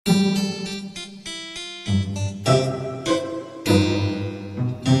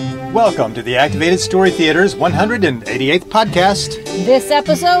welcome to the Activated Story Theater's 188th podcast. This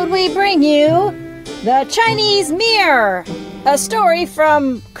episode we bring you The Chinese Mirror, a story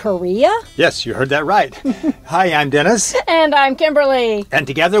from Korea? Yes, you heard that right. Hi, I'm Dennis. And I'm Kimberly. And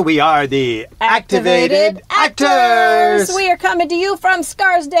together we are the Activated Actors. We are coming to you from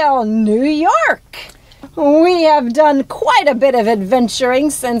Scarsdale, New York. We have done quite a bit of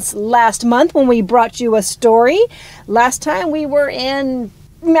adventuring since last month when we brought you a story. Last time we were in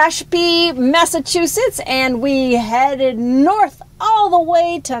Mashpee, Massachusetts, and we headed north all the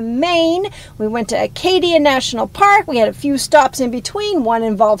way to Maine. We went to Acadia National Park. We had a few stops in between. One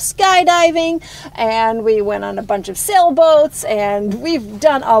involved skydiving, and we went on a bunch of sailboats, and we've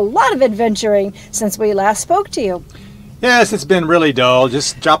done a lot of adventuring since we last spoke to you. Yes, it's been really dull,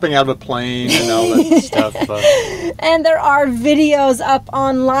 just dropping out of a plane and all that stuff. And there are videos up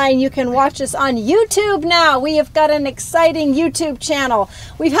online. You can watch us on YouTube now. We have got an exciting YouTube channel.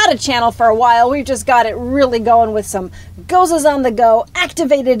 We've had a channel for a while. We've just got it really going with some Gozas on the go,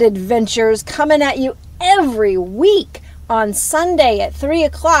 activated adventures coming at you every week. On Sunday at 3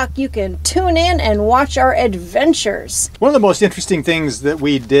 o'clock, you can tune in and watch our adventures. One of the most interesting things that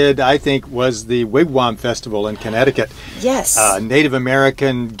we did, I think, was the Wigwam Festival in Connecticut. Yes. Native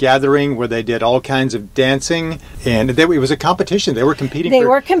American gathering where they did all kinds of dancing, and it was a competition. They were competing.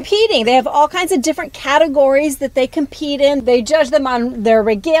 They have all kinds of different categories that they compete in. They judge them on their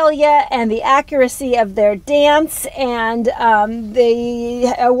regalia and the accuracy of their dance, and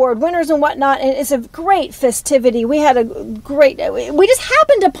they award winners and whatnot, and it's a great festivity. We had we just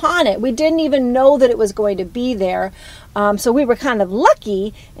happened upon it. We didn't even know that it was going to be there. So we were kind of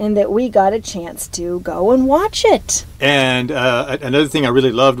lucky in that we got a chance to go and watch it. And another thing I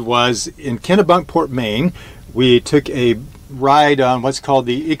really loved was in Kennebunkport, Maine, we took a ride on what's called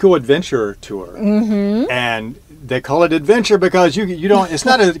the Eco Adventure Tour. Mm-hmm. And they call it adventure because you don't. It's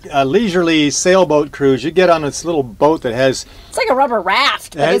not a leisurely sailboat cruise. You get on this little boat that has. It's like a rubber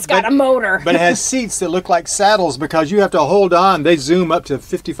raft, but it's got a motor. But it has seats that look like saddles because you have to hold on. They zoom up to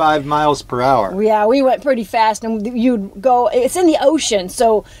 55 miles per hour. Yeah, we went pretty fast, and you'd go. It's in the ocean,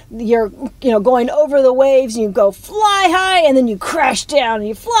 so you're going over the waves, and you go fly high, and then you crash down, and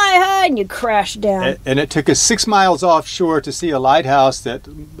you fly high, and you crash down. And it took us 6 miles offshore to see a lighthouse that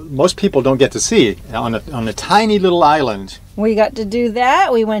most people don't get to see on a tiny little island. We got to do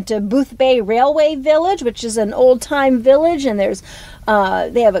that. We went to Boothbay Railway Village, which is an old-time village, and there's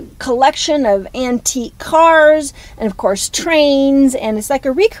they have a collection of antique cars and, of course, trains, and it's like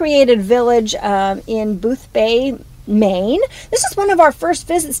a recreated village in Boothbay, Maine. This is one of our first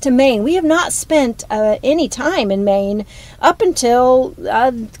visits to Maine. We have not spent any time in Maine up until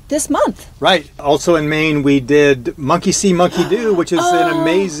this month. Right. Also in Maine, we did Monkey See, Monkey Do, which is an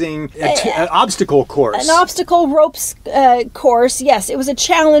amazing obstacle course. An obstacle ropes course. Yes, it was a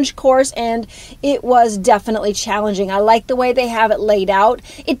challenge course, and it was definitely challenging. I like the way they have it laid out.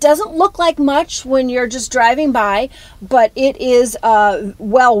 It doesn't look like much when you're just driving by, but it is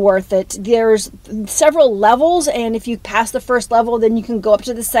well worth it. There's several levels, and if you pass the first level, then you can go up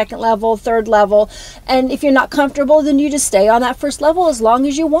to the second level, third level, and if you're not comfortable, then you just stay on that first level as long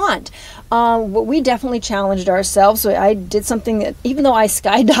as you want. We definitely challenged ourselves. So I did something that, even though I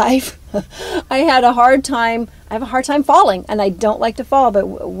skydive, I have a hard time falling, and I don't like to fall, but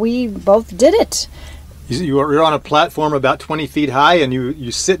we both did it. You're on a platform about 20 feet high, and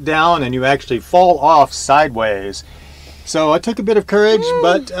you sit down and you actually fall off sideways. So it took a bit of courage,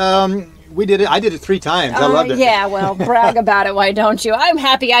 but we did it. I did it 3 times. I loved it. Yeah, well, brag about it. Why don't you? I'm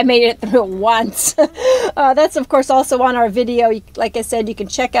happy I made it through once. That's, of course, also on our video. Like I said, you can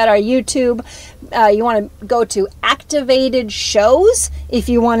check out our YouTube. You want to go to Activated Shows if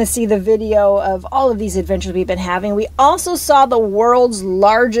you want to see the video of all of these adventures we've been having. We also saw the world's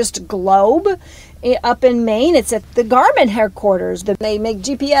largest globe up in Maine. It's at the Garmin headquarters. They make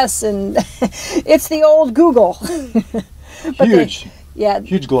GPS, and it's the old Google. Huge.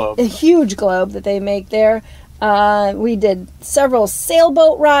 Huge globe. A huge globe that they make there. We did several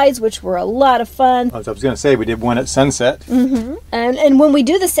sailboat rides, which were a lot of fun. I was going to say, we did one at sunset. Mm-hmm. And when we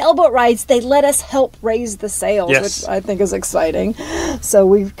do the sailboat rides, they let us help raise the sails, yes, which I think is exciting. So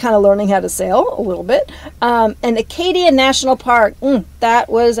we're kind of learning how to sail a little bit. And Acadia National Park, that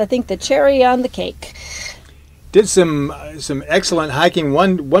was, I think, the cherry on the cake. Did some excellent hiking.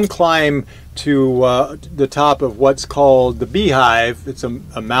 One climb to the top of what's called the Beehive. It's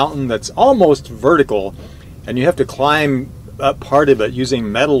a mountain that's almost vertical, and you have to climb up part of it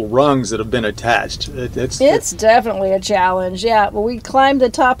using metal rungs that have been attached. It's definitely a challenge. Yeah, well, we climbed the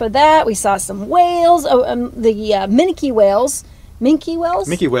top of that. We saw some whales, the Minke whales, minke whales?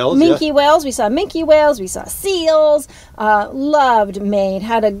 Minke whales, Minke whales. We saw minke whales. We saw seals. Loved Maine.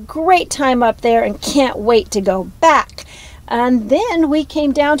 Had a great time up there and can't wait to go back. And then we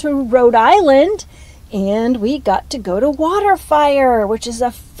came down to Rhode Island and we got to go to WaterFire, which is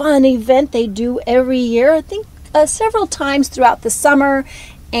a fun event they do every year. I think several times throughout the summer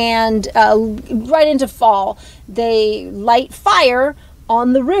and right into fall. They light fire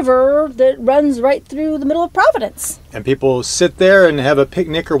on the river that runs right through the middle of Providence. And people sit there and have a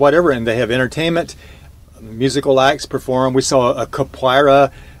picnic or whatever, and they have entertainment. Musical acts perform. We saw a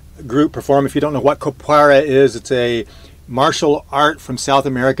capoeira group perform. If you don't know what capoeira is, it's a martial art from South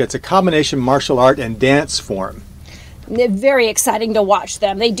America. It's a combination martial art and dance form. They're very exciting to watch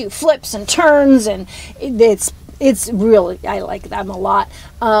them. They do flips and turns, and it's really, I like them a lot.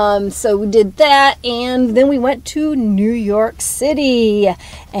 So we did that, and then we went to New York City,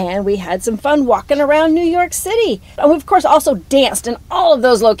 and we had some fun walking around New York City. And we, of course, also danced in all of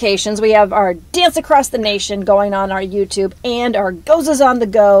those locations. We have our Dance Across the Nation going on our YouTube, and our Gozas on the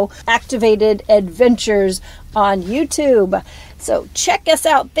Go Activated Adventures on YouTube. So check us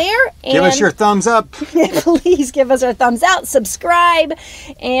out there. And give us your thumbs up. Please give us our thumbs out. Subscribe.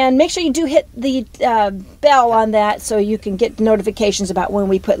 And make sure you do hit the bell on that so you can get notifications about when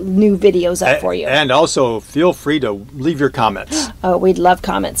we put new videos up for you. And also feel free to leave your comments. Oh, we'd love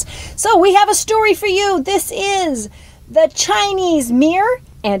comments. So we have a story for you. This is the Chinese mirror,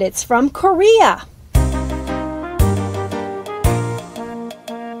 and it's from Korea.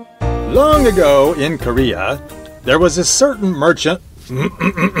 Long ago in Korea, there was a certain merchant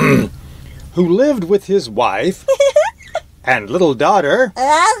who lived with his wife and little daughter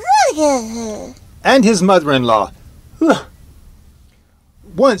and his mother-in-law.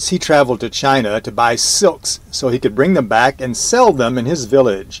 Once he traveled to China to buy silks so he could bring them back and sell them in his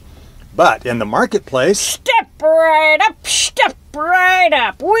village. But in the marketplace... Step right up, step right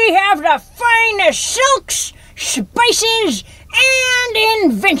up. We have the finest silks, spices,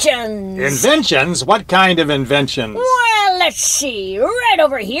 and inventions. Inventions? What kind of inventions? Well, let's see. Right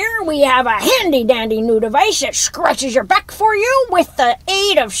over here, we have a handy-dandy new device that scratches your back for you with the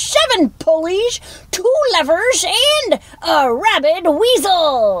aid of 7 pulleys, 2 levers, and a rabid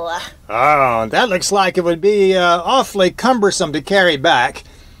weasel. Oh, that looks like it would be awfully cumbersome to carry back.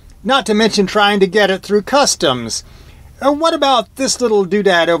 Not to mention trying to get it through customs. What about this little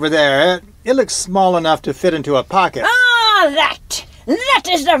doodad over there? It looks small enough to fit into a pocket. That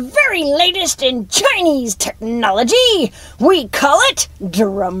is the very latest in Chinese technology. We call it,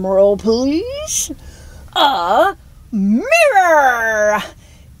 drumroll please, a mirror.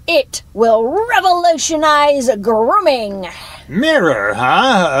 It will revolutionize grooming. Mirror,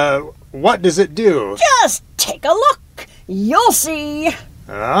 huh? What does it do? Just take a look. You'll see.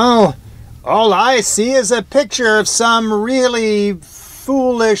 Oh, all I see is a picture of some really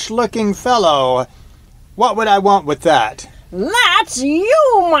foolish-looking fellow. What would I want with that? That's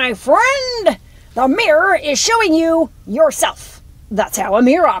you, my friend. The mirror is showing you yourself. That's how a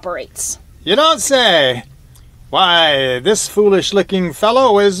mirror operates. You don't say. Why, this foolish-looking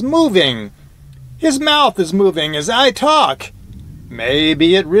fellow is moving. His mouth is moving as I talk.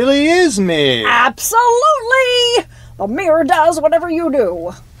 Maybe it really is me. Absolutely. The mirror does whatever you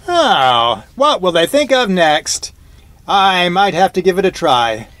do. Oh, what will they think of next? I might have to give it a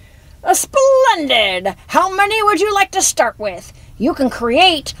try. Splendid! How many would you like to start with? You can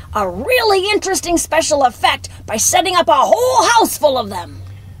create a really interesting special effect by setting up a whole house full of them.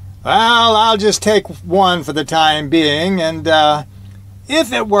 Well, I'll just take one for the time being, and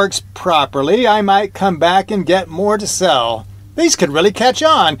if it works properly, I might come back and get more to sell. These could really catch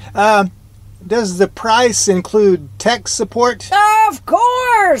on. Does the price include tech support? Of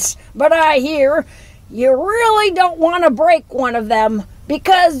course! But I hear you really don't want to break one of them,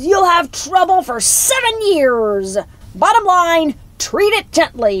 because you'll have trouble for 7 years. Bottom line, treat it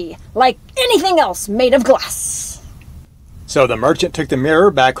gently, like anything else made of glass. So the merchant took the mirror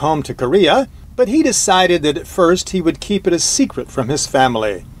back home to Korea, but he decided that at first he would keep it a secret from his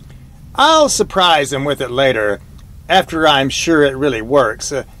family. I'll surprise him with it later, after I'm sure it really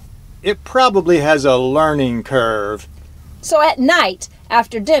works. It probably has a learning curve. So at night,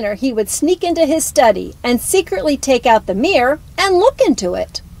 after dinner, he would sneak into his study and secretly take out the mirror and look into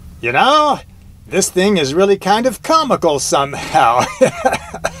it. You know, this thing is really kind of comical somehow.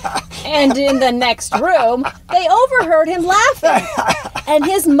 And in the next room, they overheard him laughing. And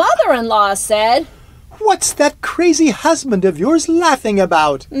his mother-in-law said, "What's that crazy husband of yours laughing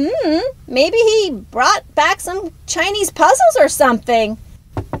about?" Maybe he brought back some Chinese puzzles or something.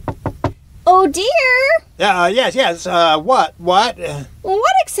 Oh dear! Yes, what? What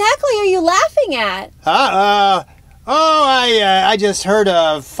exactly are you laughing at? Oh, I just heard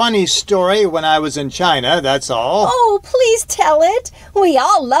a funny story when I was in China, that's all. Oh, please tell it. We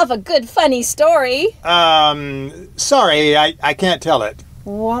all love a good funny story. Sorry, I can't tell it.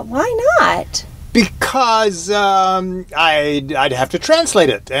 Why not? Because I'd have to translate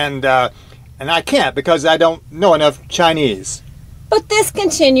it, and I can't because I don't know enough Chinese. But this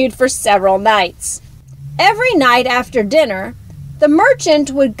continued for several nights. Every night after dinner, the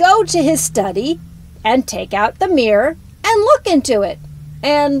merchant would go to his study and take out the mirror and look into it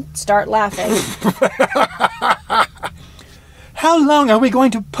and start laughing. How long are we going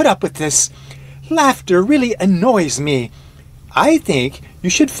to put up with this? Laughter really annoys me. I think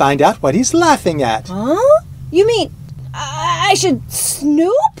you should find out what he's laughing at. Huh? You mean I should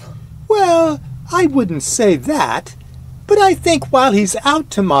snoop? Well, I wouldn't say that. But I think while he's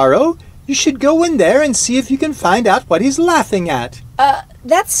out tomorrow, you should go in there and see if you can find out what he's laughing at.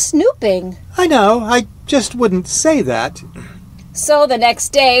 That's snooping. I know, I just wouldn't say that. So the next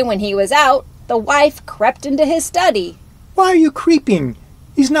day when he was out, the wife crept into his study. Why are you creeping?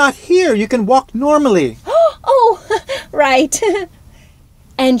 He's not here. You can walk normally. Oh, right.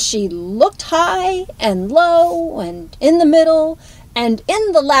 And she looked high and low and in the middle and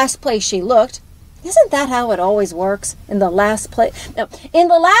in the last place she looked. Isn't that how it always works? In the last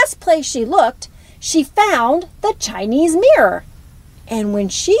place she looked, she found the Chinese mirror. And when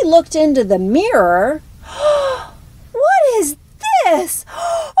she looked into the mirror, what is this?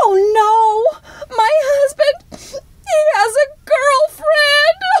 Oh no, my husband, he has a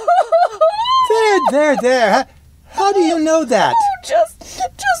girlfriend. There. How do you know that? Oh,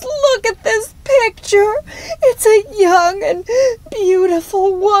 just look at this picture. It's a young and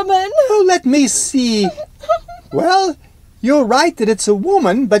beautiful woman. Oh, let me see. Well, you're right that it's a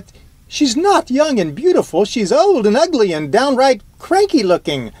woman, but she's not young and beautiful. She's old and ugly and downright cranky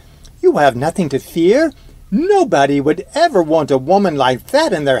looking. You have nothing to fear. Nobody would ever want a woman like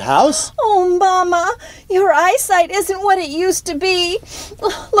that in their house. Oh, Mama, your eyesight isn't what it used to be.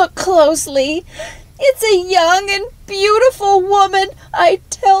 Look closely. It's a young and beautiful woman, I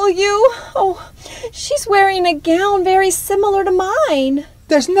tell you. Oh, she's wearing a gown very similar to mine.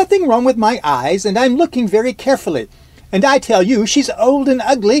 There's nothing wrong with my eyes, and I'm looking very carefully. And I tell you, she's old and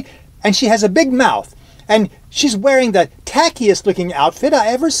ugly, and she has a big mouth. And she's wearing the tackiest looking outfit I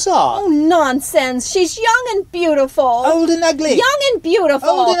ever saw. Oh, nonsense. She's young and beautiful. Old and ugly. Young and beautiful.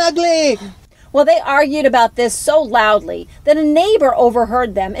 Old and ugly. Well, they argued about this so loudly that a neighbor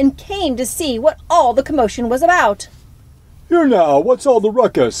overheard them and came to see what all the commotion was about. Here now, what's all the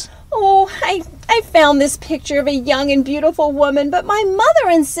ruckus? Oh, I found this picture of a young and beautiful woman, but my mother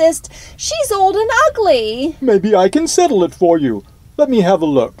insists she's old and ugly. Maybe I can settle it for you. Let me have a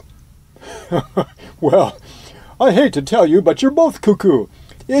look. Well, I hate to tell you, but you're both cuckoo.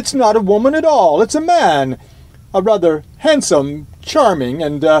 It's not a woman at all. It's a man. A rather handsome, charming,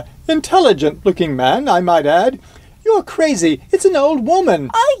 and intelligent-looking man, I might add. You're crazy. It's an old woman.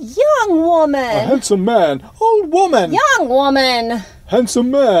 A young woman. A handsome man. Old woman. Young woman.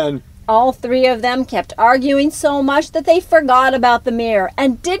 Handsome man. All three of them kept arguing so much that they forgot about the mirror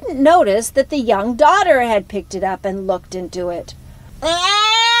and didn't notice that the young daughter had picked it up and looked into it.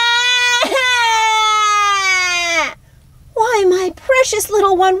 Why, my precious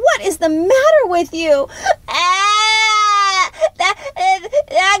little one, what is the matter with you?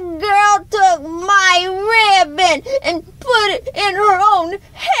 That girl took my ribbon and put it in her own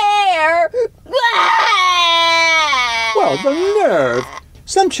hair. Well, the nerve.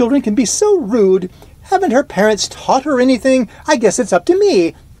 Some children can be so rude. Haven't her parents taught her anything? I guess it's up to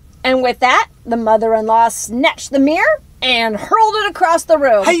me. And with that, the mother-in-law snatched the mirror and hurled it across the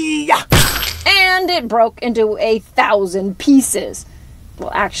room. Hi-ya! And it broke into 1,000 pieces.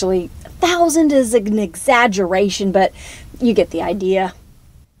 Well, actually, 1,000 is an exaggeration, but you get the idea.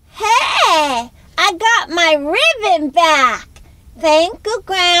 Hey, I got my ribbon back. Thank you,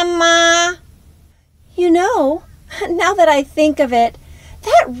 Grandma. You know, now that I think of it,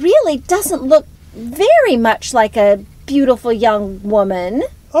 that really doesn't look very much like a beautiful young woman.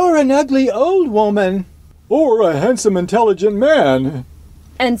 Or an ugly old woman. Or a handsome, intelligent man.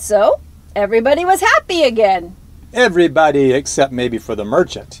 And so, everybody was happy again. Everybody except maybe for the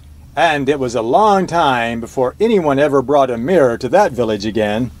merchant. And it was a long time before anyone ever brought a mirror to that village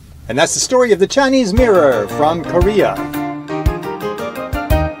again. And that's the story of the Chinese mirror from Korea.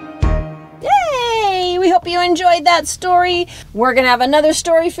 Yay! We hope you enjoyed that story. We're going to have another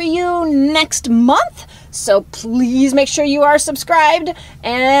story for you next month. So please make sure you are subscribed.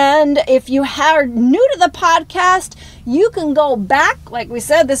 And if you are new to the podcast, you can go back. Like we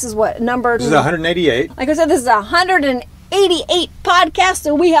said, this is what number? This is 188. Like I said, this is 188 88 podcasts,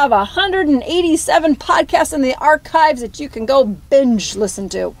 and we have 187 podcasts in the archives that you can go binge listen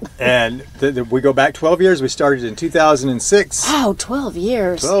to. And we go back 12 years. We started in 2006. Wow, 12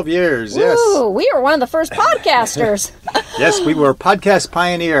 years. 12 years, yes. Ooh, we were one of the first podcasters. Yes, we were podcast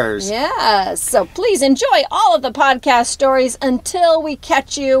pioneers. Yes, so please enjoy all of the podcast stories until we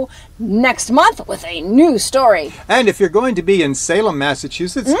catch you next month with a new story. And if you're going to be in Salem,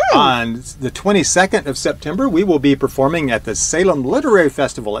 Massachusetts on the 22nd of September, we will be performing at the Salem Literary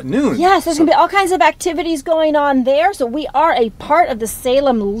Festival at noon. Yes, there's going to be all kinds of activities going on there. So we are a part of the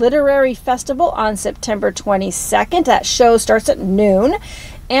Salem Literary Festival on September 22nd. That show starts at noon.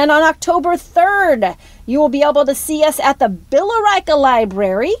 And on October 3rd, you will be able to see us at the Billerica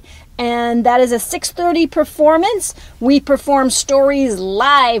Library. And that is a 6:30 performance. We perform stories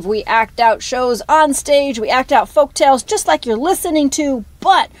live. We act out shows on stage. We act out folktales just like you're listening to,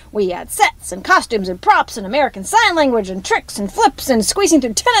 but we add sets and costumes and props and American Sign Language and tricks and flips and squeezing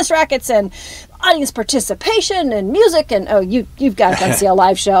through tennis rackets and audience participation and music. And you've got to come see a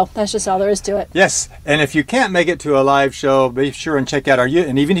live show. That's just all there is to it. Yes, and if you can't make it to a live show, be sure and check out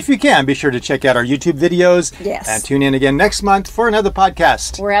and even if you can, be sure to check out our YouTube videos. Yes. And tune in again next month for another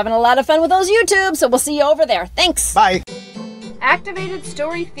podcast. We're having a lot of fun with those YouTubes, so we'll see you over there. Thanks. Bye. Activated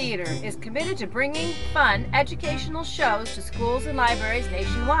Story Theater is committed to bringing fun, educational shows to schools and libraries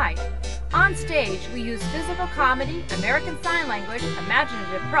nationwide. On stage, we use physical comedy, American Sign Language,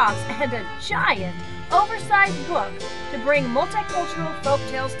 imaginative props, and a giant, oversized book to bring multicultural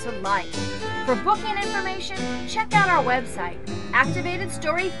folktales to life. For booking information, check out our website,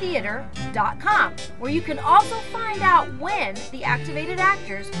 activatedstorytheater.com, where you can also find out when the activated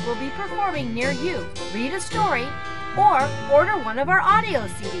actors will be performing near you. Read a story, or order one of our audio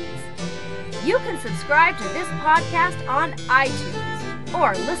CDs. You can subscribe to this podcast on iTunes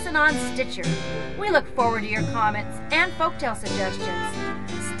or listen on Stitcher. We look forward to your comments and folktale suggestions.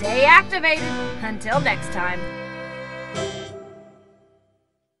 Stay activated. Until next time.